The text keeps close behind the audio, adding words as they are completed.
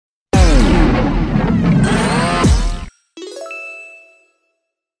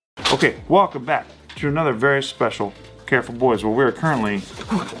Okay, welcome back to another very special Careful Boys, where we're currently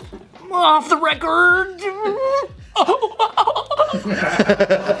off the record.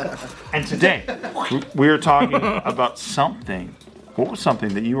 And today we are talking about something. What was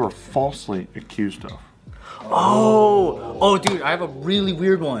something that you were falsely accused of? Oh, dude, I have a really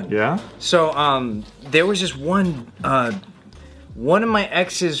weird one. Yeah? So, there was just one of my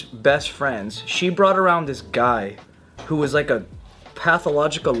ex's best friends. She brought around this guy who was like a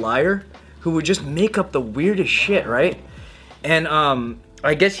pathological liar who would just make up the weirdest shit, right? And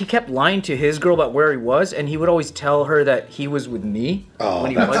I guess he kept lying to his girl about where he was, and he would always tell her that he was with me when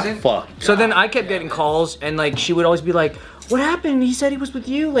he wasn't. So then I kept getting calls, and like she would always be like, "What happened? He said he was with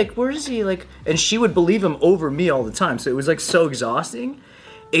you. Like, where is he?" Like, and she would believe him over me all the time. So it was like so exhausting.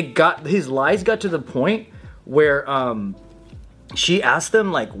 His lies got to the point where she asked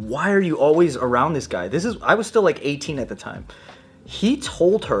them like, "Why are you always around this guy?" I was still like 18 at the time. He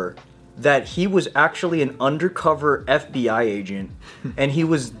told her that he was actually an undercover FBI agent and he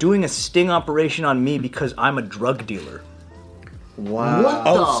was doing a sting operation on me because I'm a drug dealer.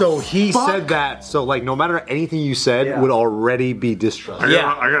 Wow. So he said that. So like, no matter anything you said would already be distrust.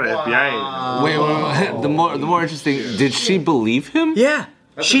 Yeah. I got an FBI agent. Wait. The more interesting. Did she believe him? Yeah.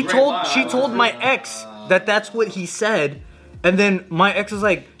 She told my ex that that's what he said, and then my ex was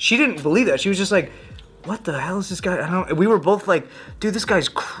like, she didn't believe that. She was just like, what the hell is this guy? We were both like, dude, this guy's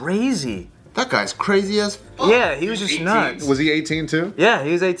crazy. That guy's crazy as fuck. Yeah, he was just nuts. Was he 18 too? Yeah,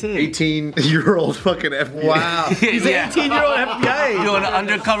 he was 18. 18-year-old fucking FBI. Wow. He's an 18-year-old FBI. Doing an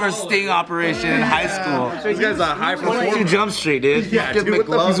undercover sting operation in high school. This guy's a high performer. Jump Street, dude. Yeah, dude, what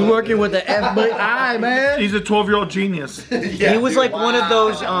the He's working with the FBI, man. He's a 12-year-old genius. He was like one of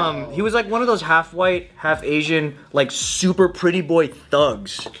those half white, half Asian, like super pretty boy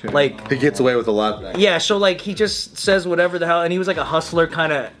thugs. Like, He gets away with a lot. yeah, so like he just says whatever the hell, and he was like a hustler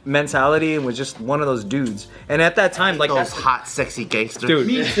kind of mentality and was just one of those dudes. And at that time, like Those that's hot, sexy gangsters. dude.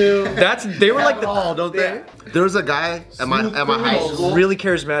 Me too. They were like don't they? There was a guy at my high school. really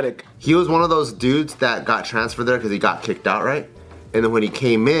charismatic. He was one of those dudes that got transferred there because he got kicked out, right? And then when he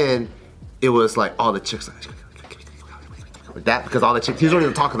came in, it was like all the chicks like that because all the chicks. He was ready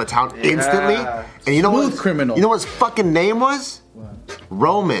to talk to the town instantly. And you know what? criminal. You know what his fucking name was?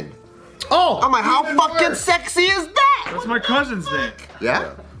 Roman. Oh, I'm like, how fucking sexy is that? That's my cousin's name.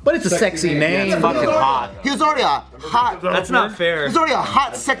 Yeah. but it's a sexy name. Fucking hot. He was already a hot. That's not fair. He was already a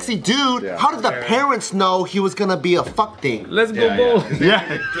hot, sexy dude. How did the parents know he was gonna be a fuck thing? Let's go bowling.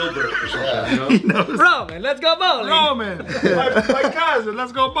 Yeah. He knows. Roman, let's go bowling. Roman, my cousin,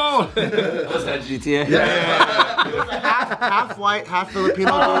 let's go bowling. Was that GTA? Half white, half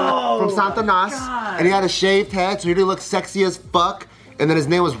Filipino dude from Santa Nas. And he had a shaved head, so he didn't look sexy as fuck. And then his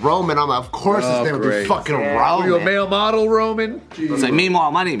name was Roman. I'm like, of course his name would be great. fucking Are you a Roman. male model, Roman? It's like, meanwhile,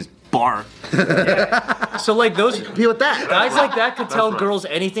 my name's Bart. So like those Be with that. guys like that could tell girls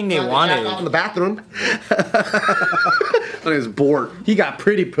anything they In wanted. the bathroom. My name's Bort. He got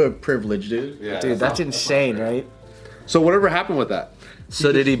pretty privileged, dude. Dude, that's insane, right? So whatever happened with that?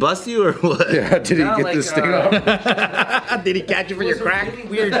 So did he bust you or what? Yeah, did he No, get like, this thing up? Did he catch you for your crack?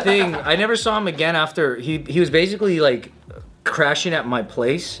 Weird thing. I never saw him again after he was basically like crashing at my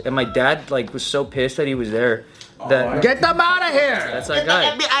place, and my dad like was so pissed that he was there that Get them out of here! that's that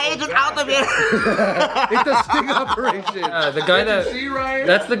guy. FBI agent out of here. It's a sting operation. The guy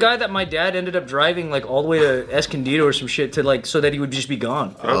that's the guy that my dad ended up driving like all the way to Escondido or some shit to like so that he would just be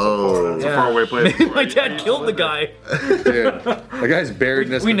gone. It's a faraway place. Maybe my dad killed the guy. Dude, that guy's buried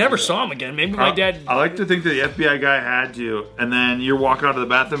in this. We never saw him again. Maybe my dad. I like to think that the FBI guy had you, and then you walk out of the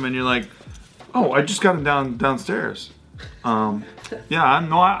bathroom and you're like, "Oh, I just got him downstairs." Yeah,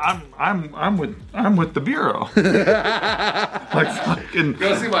 I'm with the bureau. Like fucking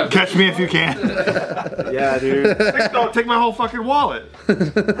catch me if you can. Yeah, dude. Take my whole fucking wallet.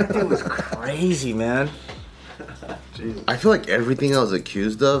 It was crazy, man. I feel like everything I was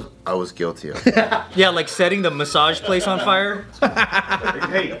accused of, I was guilty of. Yeah, like setting the massage place on fire.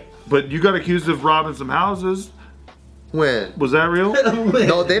 Hey, but you got accused of robbing some houses. When? Was that real?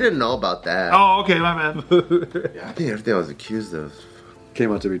 No, they didn't know about that. Oh, okay, my bad. I think everything I was accused of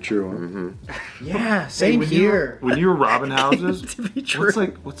Came out to be true, huh? Yeah, same When here. you were robbing houses, To be true.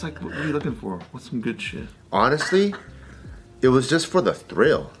 what are you looking for? What's some good shit? honestly, it was just for the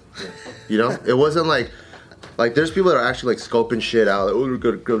thrill. You know, it wasn't like there's people that are actually like scoping shit out. Like, oh, we're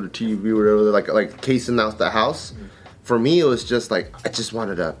gonna go to TV or whatever. Like casing out the house. For me, it was just like I just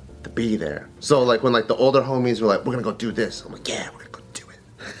wanted to be there. So like when like the older homies were like, we're gonna go do this. I'm like, yeah, we're gonna go do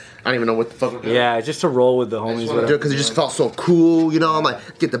it. I don't even know what the fuck. Yeah, just to roll with the homies. Do it because it just felt so cool, you know. I'm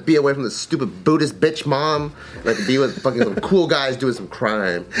like, get to be away from the stupid Buddhist bitch mom, like to be with fucking some cool guys doing some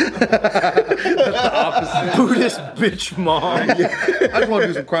crime. Buddhist bitch mom. I just want to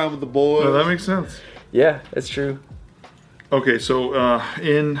do some crime with the boys. No, that makes sense. Yeah, that's true. Okay, so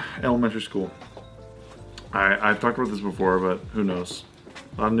in elementary school, I've talked about this before, but who knows?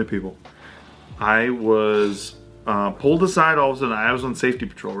 A lot of new people. I was pulled aside all of a sudden. I was on safety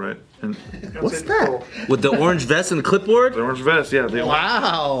patrol, right? And What's that? With the orange vest and the clipboard? the orange vest, yeah.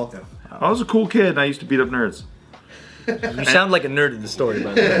 Wow. I was a cool kid, and I used to beat up nerds. You sound like a nerd in the story,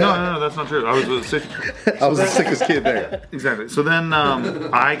 by the way. No, that's not true. I was a safety patrol. I was the sickest kid there. Exactly. So then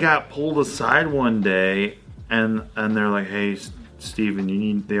I got pulled aside one day, and they're like, "Hey, Steven, you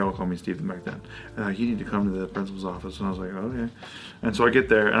need." They all call me Steven back then. And like, you need to come to the principal's office. And I was like, okay. And so I get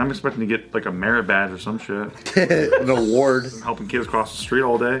there, and I'm expecting to get like a merit badge or some shit, An award. helping kids cross the street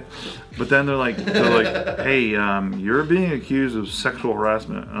all day. But then they're like, "Hey, you're being accused of sexual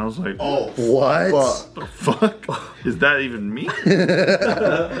harassment." And I was like, What? the fuck is that even me?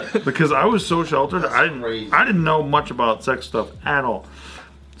 Because I was so sheltered, I didn't know much about sex stuff at all.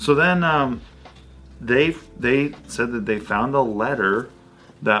 So then they said that they found a letter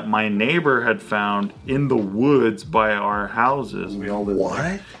that my neighbor had found in the woods by our houses. We all lived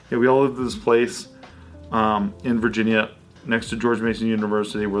there. Yeah, we all lived in this place in Virginia next to George Mason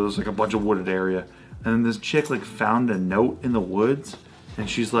University where there's like a bunch of wooded area. And then this chick like found a note in the woods. And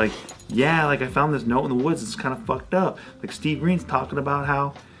she's like, yeah, like I found this note in the woods. It's kind of fucked up. Like Steve Green's talking about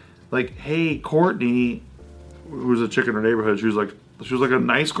how, like, hey, Courtney, who was a chick in our neighborhood, she was like a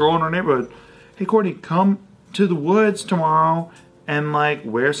nice girl in our neighborhood. Hey, Courtney, come to the woods tomorrow and like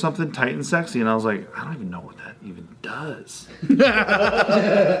wear something tight and sexy. And I was like, I don't even know what that even does.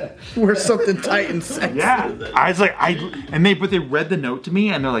 Wear something tight and sexy. Yeah, I was like, but they read the note to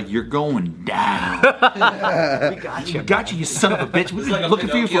me and they're like, you're going down. We got you, you son of a bitch. We've been looking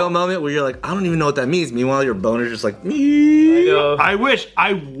for you Feel a for. moment where you're like, I don't even know what that means. Meanwhile, your boner's just like, "Nee." I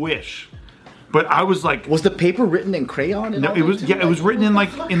wish. But I was like, Was the paper written in crayon? And no, all it was that too? it was written in like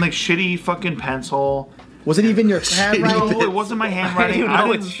shitty fucking pencil. Was it even your handwriting? No, it wasn't my handwriting. You I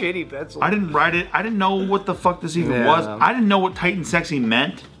know it's didn't, shitty pencil. I didn't write it. I didn't know what the fuck this even Yeah. was. I didn't know what tight and sexy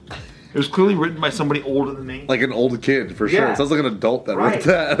meant. It was clearly written by somebody older than me. Like an old kid, for sure. Yeah. It sounds like an adult that Right. wrote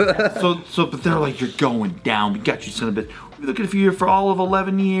that. But they're like, you're going down. We got you, son of a bitch. We've been looking for you for all of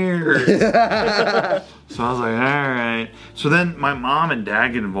 11 years. So I was like, all right. So then my mom and dad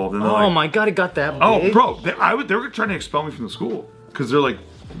get involved. And they're Oh like, my god, it got that big. oh, bro, they were trying to expel me from the school because they're like,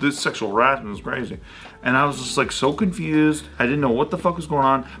 this sexual harassment was crazy. And I was just like so confused. I didn't know what the fuck was going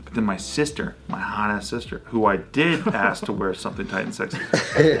on. But then my sister, my hot ass sister, who I did ask to wear something tight and sexy.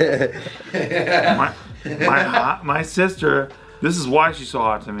 my sister, this is why she's so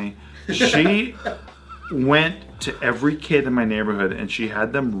hot to me. She went to every kid in my neighborhood and she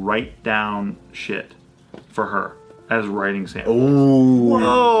had them write down shit for her as writing samples.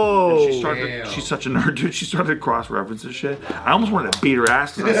 Whoa. And she started. She's such a nerd, dude. She started to cross-reference this shit. I almost wanted to beat her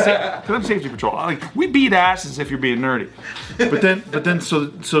ass because I'm safety patrol. Like we beat asses if you're being nerdy. But then,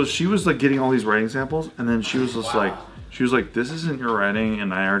 so she was like getting all these writing samples, and then she was just like, this isn't your writing,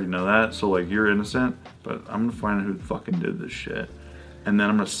 and I already know that. So like, you're innocent, but I'm gonna find out who fucking did this shit, and then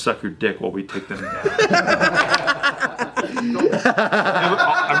I'm gonna suck your dick while we take them down.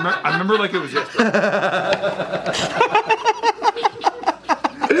 I remember like it was yesterday.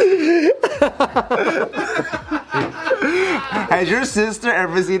 Has your sister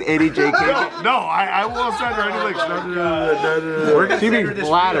ever seen any JK? No, I won't send her any links. We're She'd be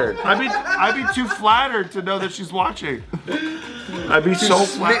flattered. I'd be too flattered to know that she's watching. I'd be so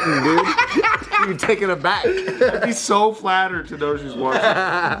flattered, dude. You're taking it back. I'd be so flattered to know she's watching.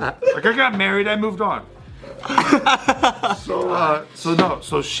 Like I got married, I moved on.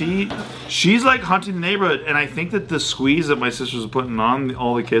 So she's like hunting the neighborhood, and I think that the squeeze that my sister was putting on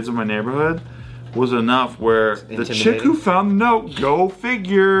all the kids in my neighborhood was enough where the chick who found the note, go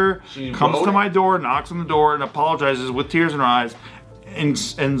figure, comes to my door, knocks on the door, and apologizes with tears in her eyes,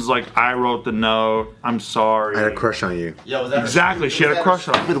 and's like, I wrote the note, I'm sorry. I had a crush on you. Yeah, was that Exactly, she had a crush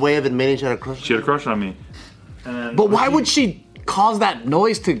on me. Stupid way of admitting she had a crush. She had a crush on me. And But why would she cause that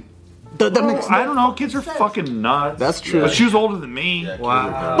noise to... That makes I don't know, kids are fucking nuts. That's true. But she was older than me.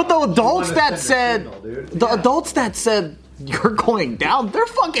 Wow. But the adults that said you're going down, they're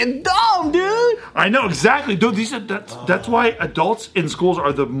fucking dumb, dude. I know, exactly. Dude, that's why adults in schools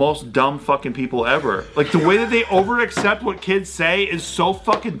are the most dumb fucking people ever. Like, the way that they over-accept what kids say is so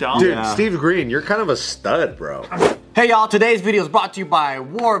fucking dumb. Dude, Steve Green, you're kind of a stud, bro. Hey y'all, today's video is brought to you by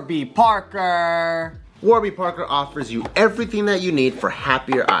Warby Parker. Warby Parker offers you everything that you need for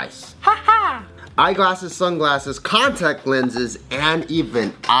happier eyes. Eyeglasses, sunglasses, contact lenses, and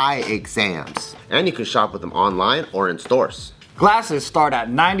even eye exams. And you can shop with them online or in stores. Glasses start at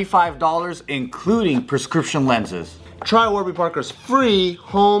 $95, including prescription lenses. Try Warby Parker's free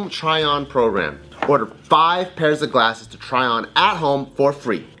home try-on program. Order 5 pairs of glasses to try on at home for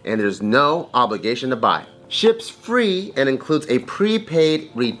free, and there's no obligation to buy. Ships free and includes a prepaid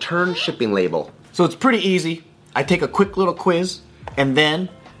return shipping label. So it's pretty easy. I take a quick little quiz, and then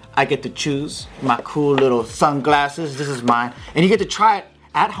I get to choose my cool little sunglasses. This is mine. And you get to try it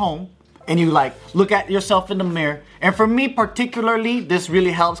at home, and you like look at yourself in the mirror. And for me particularly, this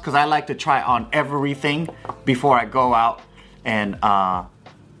really helps because I like to try on everything before I go out and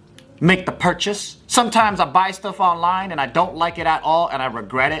make the purchase. Sometimes I buy stuff online and I don't like it at all and I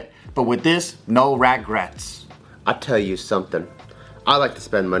regret it. But with this, no regrets. I'll tell you something. I like to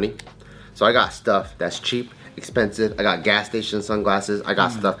spend money. So I got stuff that's cheap, expensive. I got gas station sunglasses. I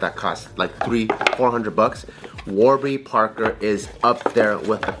got stuff that costs like $300-400. Warby Parker is up there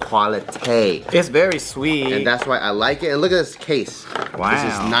with the quality. It's very sweet. And that's why I like it. And look at this case. Wow. This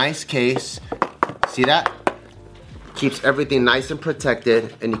is nice case. See that? Keeps everything nice and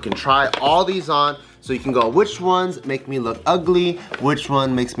protected. And you can try all these on. So you can go, which ones make me look ugly? Which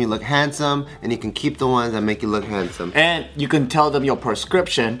one makes me look handsome? And you can keep the ones that make you look handsome. And you can tell them your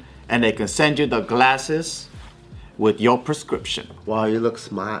prescription and they can send you the glasses with your prescription. Wow, you look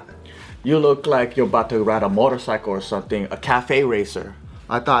smart. You look like you're about to ride a motorcycle or something, a cafe racer.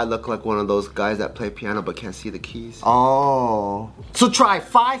 I thought I looked like one of those guys that play piano but can't see the keys. Oh. So try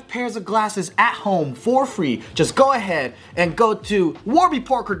 5 pairs of glasses at home for free. Just go ahead and go to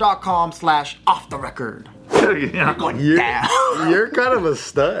warbyparker.com/offtherecord. Yeah. You're kind of a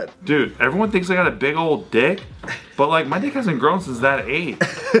stud. Dude, everyone thinks I got a big old dick, but like my dick hasn't grown since that age.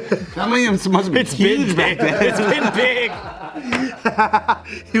 How many of them must be huge back then? It's been big.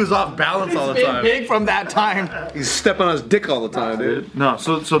 He was off balance all the It's been time. big from that time. He's stepping on his dick all the time, dude. No,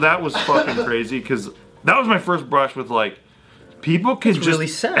 so that was fucking crazy because that was my first brush with like people can just really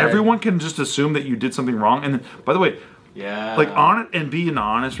sad. everyone can just assume that you did something wrong. And by the way, like on it and being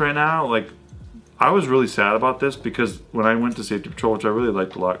honest right now, like I was really sad about this because when I went to Safety Patrol, which I really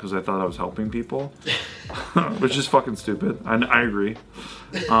liked a lot because I thought I was helping people, which is fucking stupid. I agree.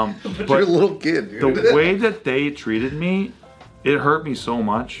 You're a little kid, dude. The way that they treated me, it hurt me so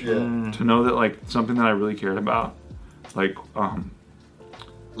much to know that like something that I really cared about, like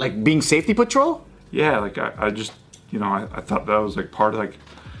Like being safety patrol? yeah, like I just I thought that was like part of like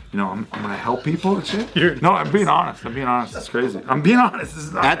I'm gonna help people and shit. No, I'm being honest. It's crazy. I'm being honest. This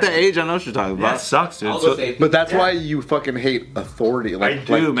is not At the age, I know what you're talking that about. sucks, dude. So, But that's why you fucking hate authority. I Like,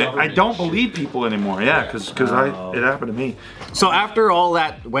 do, man. I don't believe people anymore. Yeah, because it happened to me. So after all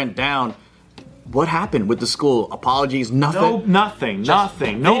that went down, what happened with the school? Apologies, nothing? No, nothing. No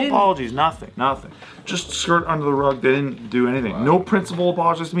didn't- apologies. Nothing. Just skirt under the rug. They didn't do anything. No principal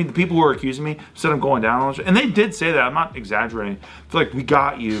apologized to me. The people who were accusing me said I'm going down on shit. And they did say that. I'm not exaggerating. They're like, we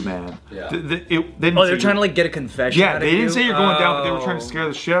got you, man. Yeah. They didn't Oh, say they're trying to like get a confession. Yeah, out they of didn't you? say you're going down, but they were Oh. trying to scare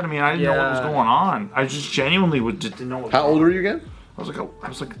the shit out of me, and I didn't know what was Yeah. going on. I just genuinely just didn't know what was How going old on. were you again? I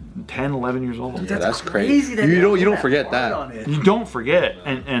was like 10, 11 years old. Yeah, that's crazy. You don't forget that. You don't forget,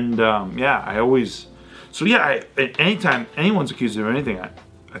 and yeah, I always. So yeah, anytime anyone's accused of anything,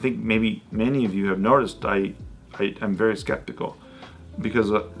 I think maybe many of you have noticed I am very skeptical because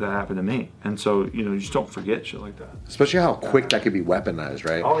that happened to me, and so you just don't forget shit like that. Especially how quick that could be weaponized,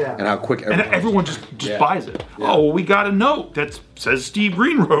 right? Oh, yeah. And how quick Everyone just buys it. Oh, well, we got a note that says Steve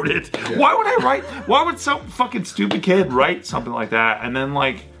Green wrote it. Why would some fucking stupid kid write something like that and then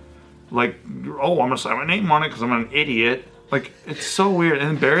like oh, I'm gonna sign my name on it because I'm an idiot. Like, it's so weird. And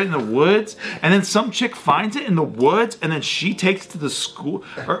then bury it in the woods, and then some chick finds it in the woods, and then she takes it to the school,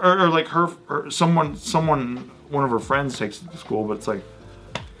 or like someone, one of her friends takes it to the school, but it's like,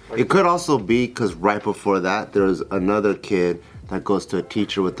 It could also be because right before that, there was another kid that goes to a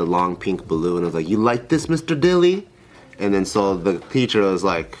teacher with the long pink balloon and was like, you like this, Mr. Dilly? And then so the teacher was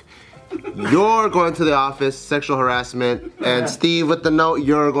like, you're going to the office, sexual harassment, and Steve with the note,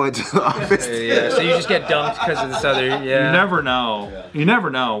 you're going to the office. Yeah, so you just get dumped because of this other. Yeah. you never know. You never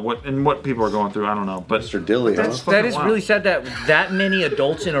know what people are going through. I don't know, but Mr. Dilly, huh? That is wild. really sad that many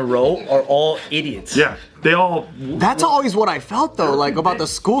adults in a row are all idiots. yeah, they all. That's always what I felt though, like about the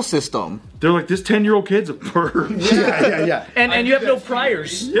school system. They're like, this 10-year-old kid's a perv. Yeah. And you have no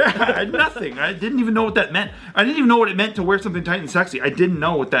priors. Yeah, I had nothing. I didn't even know what that meant. I didn't even know what it meant to wear something tight and sexy. I didn't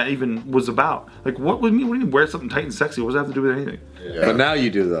know what that even was about. Like, what do you mean wear something tight and sexy? What does that have to do with anything? But now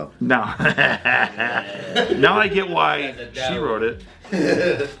you do, though. No. Now I get why she wrote it.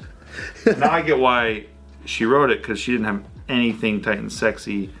 Now I get why she wrote it because she didn't have anything tight and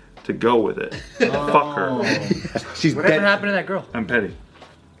sexy to go with it. Fuck her. She's Whatever dead. happened to that girl? I'm petty.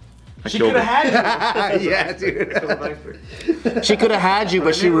 I She killed could her. have had Yeah, dude. you. She could have had you,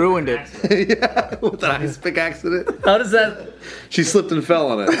 but she ruined it. With an ice pick accident. How does that? She slipped and fell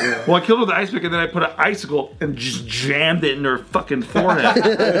on it. Well, I killed her with the ice pick, and then I put an icicle and just jammed it in her fucking forehead.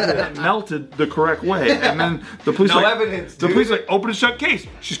 It melted the correct way, and then the police the police open and shut case.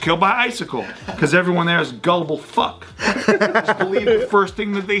 She's killed by icicle because everyone there is gullible fuck. Just believe the first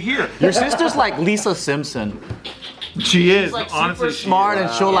thing that they hear. Your sister's like Lisa Simpson. She is Like honestly super smart, and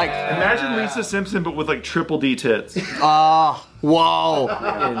she'll like. Imagine Lisa Simpson, but with like triple D tits. Whoa.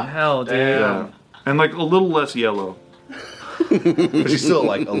 In hell, dude. Yeah. And like a little less yellow. But she's still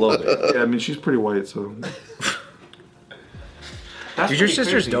like a little bit. Yeah, I mean she's pretty white, so. Dude, your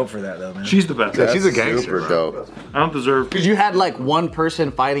sister's dope for that though, man. She's the best. She's a gangster. Super bro. dope. I don't deserve. Because you had like one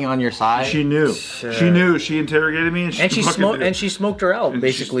person fighting on your side. She knew. She knew. She interrogated me, and she fucking smoked did. and she smoked her out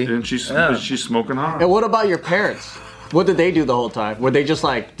basically. She's Yeah. smoking hot. And what about your parents? What did they do the whole time? Were they just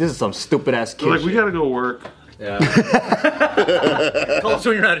like, this is some stupid ass kid? They're like, we shit? gotta go work. Call us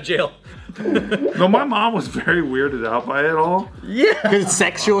when you're out of jail. No, my mom was very weirded out by it all. Yeah. Because it's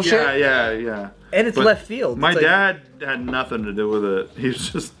sexual shit? Yeah. And it's But left field. My It's like- dad had nothing to do with it. He was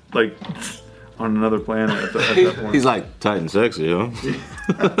just like on another planet at that point. He's like tight and sexy,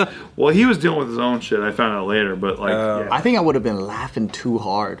 huh? Well, he was dealing with his own shit. I found out later, but like, yeah. I think I would have been laughing too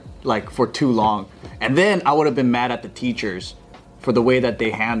hard, like for too long. And then I would have been mad at the teachers for the way that they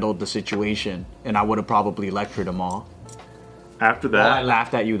handled the situation. And I would have probably lectured them all. After While I that,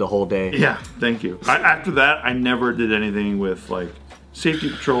 laughed at you the whole day. yeah, thank you. After that, I never did anything with like safety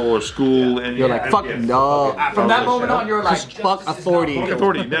patrol or school. And You're like, fuck no. From that moment on, you're like, fuck authority.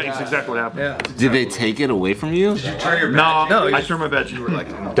 authority. That's exactly what happened. Yeah. Did they take it away from you? No, I turned my badge. You were like,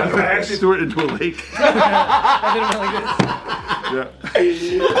 I actually threw it into a lake. Yeah.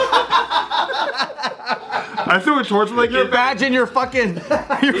 I threw it towards like Your badge and your fucking.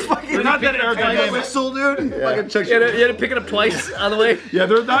 They're not that aerodynamic. Whistle, dude. Fucking check You had to pick it up twice on the way. Yeah,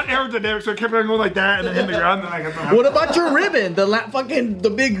 they're not aerodynamic, so I kept on going like that and then hitting the ground. And then I got What about your ribbon?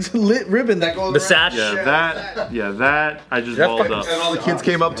 The big lit ribbon that goes The around? sash. that I just balled up. And all the kids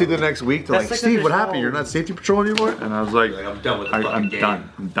came up to you the next week. They're like, like Steve, what there's happened? no- You're not safety patrol anymore? And I was like, I'm done with the I'm fucking game. done.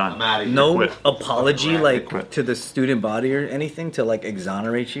 I'm done. I'm out of here. No Quit. apology, like Quit. to the student body or anything to like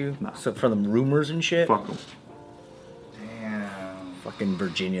exonerate you, so for the rumors and shit. Fuck them. Fucking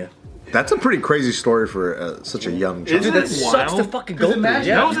Virginia. That's a pretty crazy story for such a young child. Isn't That it sucks to wild? fucking go through. imagine-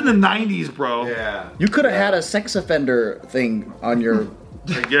 That Yeah. was in the 90s, bro. Yeah. You could have had a sex offender thing on your.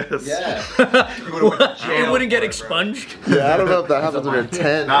 I guess. It wouldn't get expunged. Yeah, I don't know if that happens when you're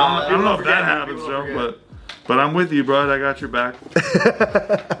 10. I don't know if that happens, Joe, but I'm with you, bro. I got your back.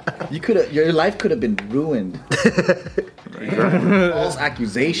 You could have. Your life could have been ruined. False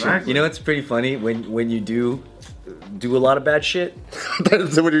accusation. Exactly. You know, it's pretty funny when you do a lot of bad shit.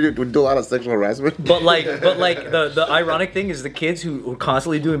 So what do you do? We do a lot of sexual harassment? But like the ironic thing is the kids who are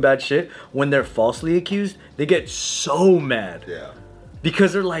constantly doing bad shit, when they're falsely accused, they get so mad. Yeah.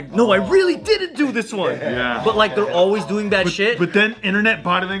 Because they're like, no, I really didn't do this one. Yeah. But like they're always doing bad shit. But then internet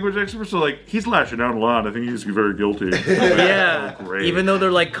body language experts are like, he's lashing out a lot. I think he's very guilty. Yeah. Great. Even though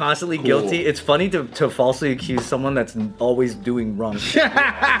they're like constantly guilty, it's funny to falsely accuse someone that's always doing wrong shit.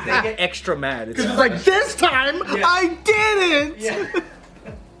 They get extra mad. It's Like this time, I didn't.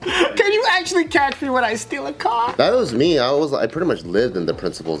 Can you actually catch me when I steal a car? That was me. I pretty much lived in the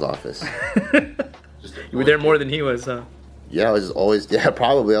principal's office. you were there more than he was, huh? Yeah, I was just always,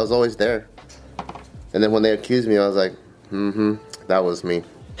 probably. I was always there. And then when they accused me, I was like, that was me. You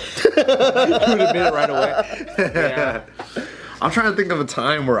would admit it right away. I'm trying to think of a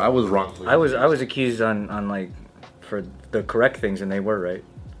time where I was wrong. I was accused on like for the correct things, and they were right.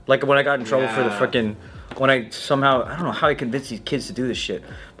 Like when I got in trouble for the frickin' when I somehow, I don't know how I convinced these kids to do this shit,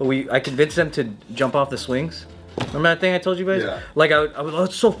 but I convinced them to jump off the swings. Remember that thing I told you guys? Yeah. Like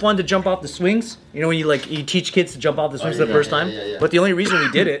it's so fun to jump off the swings. You know when you teach kids to jump off the swings the first time. yeah. But the only reason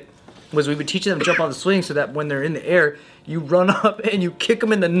we did it was we would teach them to jump off the swings so that when they're in the air, you run up and you kick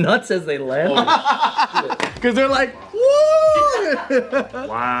them in the nuts as they land. Because they're like, woo!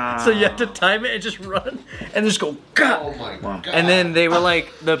 Wow. So you have to time it and just run and just go, Gah! Oh my god. And then they were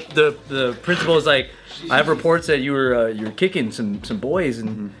like, the principal was like, I have reports that you were kicking some boys,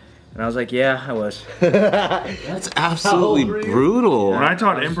 and I was like, yeah, I was. That's absolutely brutal. When I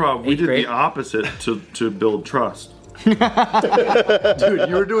taught improv, we Eighth did grade? the opposite to build trust. Dude,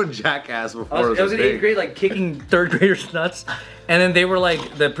 you were doing Jackass before. I was in 8th grade, like kicking 3rd graders nuts, and then they were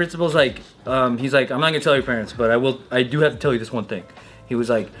like, the principal's like, he's like, I'm not gonna tell your parents, but I do have to tell you this one thing. He was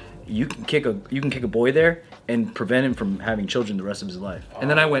like, you can kick a boy there and prevent him from having children the rest of his life. And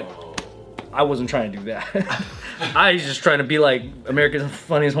then I went, I wasn't trying to do that. I was just trying to be like America's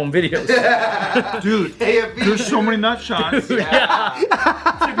Funniest Home Videos. Dude, there's so many nut shots. To be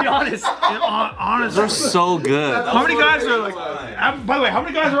honest. Honestly. They're so good. How many guys are like, by the way, how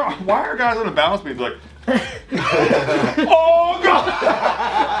many guys are, why are guys on the balance beam like, oh god,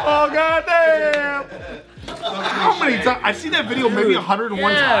 oh god damn. How many times, I've seen that video maybe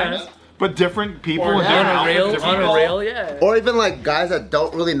 101 times, but different people and different outfits, On a rail, yeah. Or even like guys that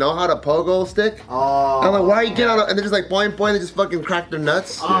don't really know how to pogo stick. Oh. I'm like, why are you getting on? And they're just like boing boing. They just fucking crack their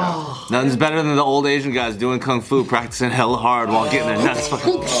nuts. Oh. Nothing's better than the old Asian guys doing kung fu, practicing hella hard while getting their nuts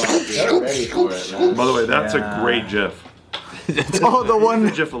fucking. They're ready for it, man. By the way, that's a great GIF. Oh, the one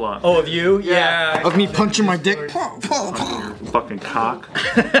The GIF a lot. Oh, of you? Yeah. of me punching my dick. Fucking cock.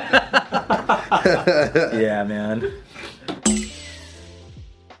 Yeah, man.